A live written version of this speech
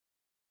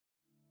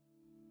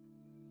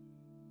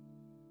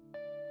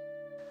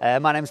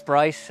My name's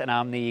Bryce and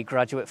I'm the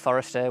graduate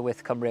forester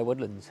with Cumbria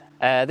Woodlands.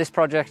 This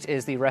project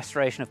is the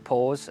restoration of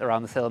PAWS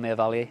around the Thirlmere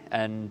Valley,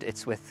 and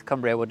it's with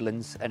Cumbria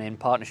Woodlands and in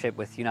partnership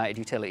with United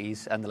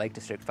Utilities and the Lake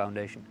District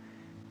Foundation.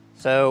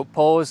 So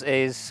PAWS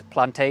is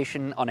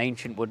plantation on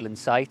ancient woodland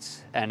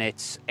sites, and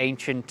it's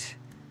ancient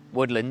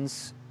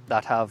woodlands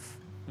that have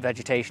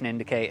vegetation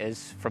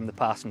indicators from the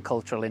past and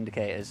cultural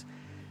indicators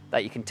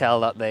that you can tell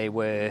that they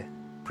were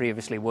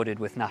previously wooded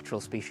with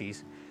natural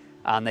species,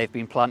 and they've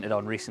been planted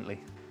on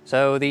recently.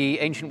 So the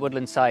ancient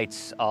woodland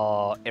sites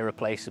are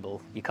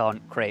irreplaceable. You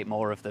can't create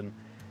more of them.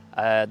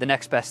 The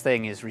next best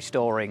thing is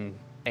restoring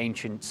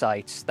ancient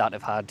sites that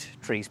have had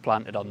trees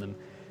planted on them.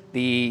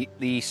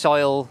 The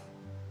soil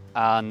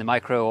and the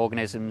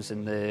microorganisms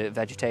and the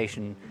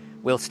vegetation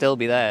will still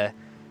be there,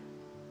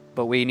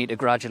 but we need to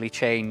gradually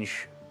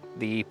change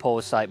the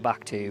PAWS site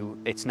back to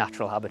its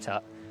natural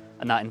habitat,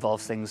 and that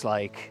involves things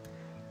like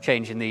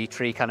changing the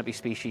tree canopy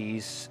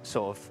species,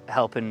 sort of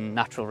helping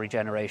natural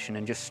regeneration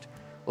and just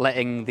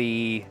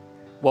letting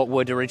what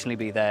would originally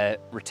be there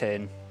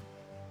return.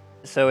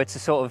 So it's a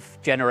sort of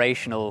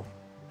generational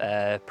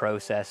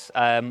process.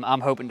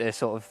 I'm hoping to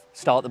sort of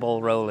start the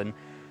ball rolling,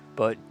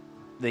 but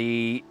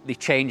the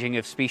changing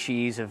of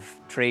species of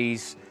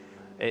trees,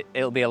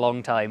 it'll be a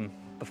long time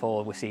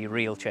before we see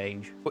real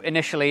change.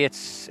 Initially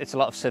it's a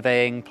lot of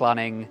surveying,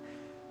 planning,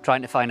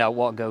 trying to find out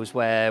what goes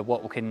where,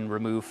 what we can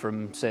remove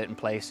from certain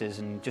places,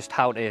 and just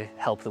how to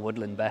help the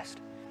woodland best.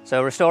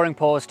 So restoring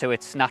PAWS to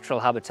its natural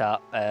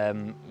habitat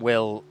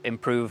will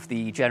improve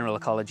the general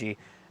ecology,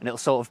 and it'll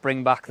sort of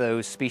bring back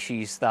those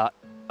species that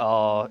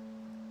are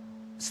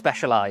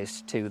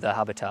specialised to the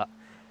habitat,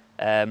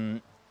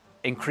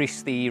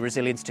 increase the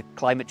resilience to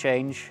climate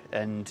change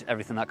and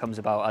everything that comes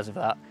about as of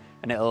that,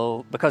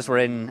 and because we're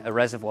in a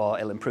reservoir,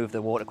 it'll improve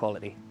the water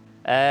quality.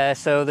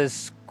 So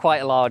there's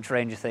quite a large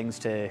range of things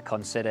to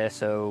consider,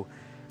 so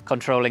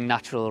controlling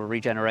natural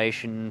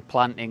regeneration,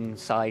 planting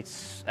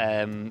sites,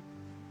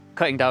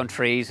 cutting down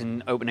trees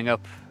and opening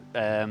up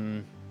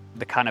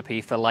the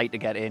canopy for light to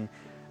get in.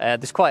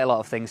 There's quite a lot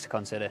of things to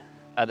consider.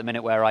 At the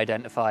minute we're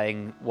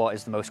identifying what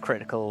is the most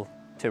critical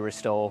to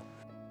restore.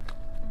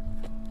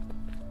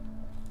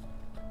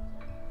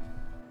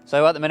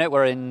 So at the minute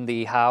we're in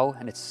the How,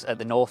 and it's at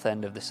the north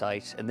end of the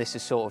site, and this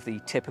is sort of the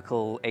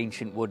typical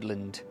ancient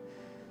woodland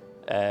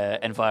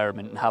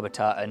environment and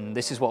habitat, and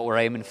this is what we're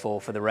aiming for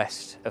the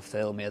rest of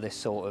Thirlmere, this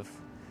sort of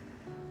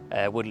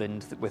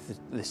woodland with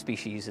the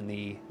species and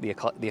the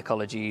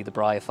ecology, the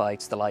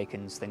bryophytes, the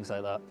lichens, things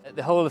like that.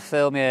 The whole of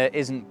Thirlmere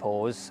isn't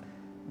PAWS.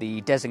 The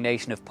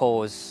designation of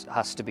PAWS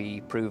has to be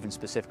proven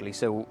specifically,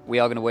 so we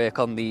are going to work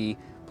on the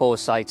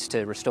PAWS sites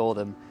to restore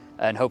them,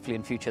 and hopefully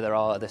in future there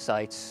are other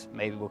sites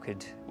maybe we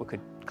could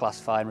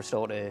classify and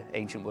restore to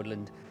ancient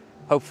woodland.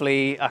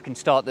 Hopefully I can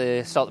start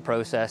the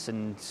process,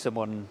 and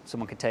someone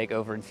can take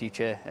over in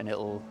future, and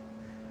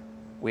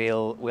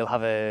we'll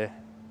have a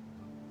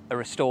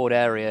restored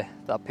area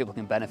that people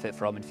can benefit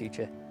from in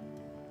future.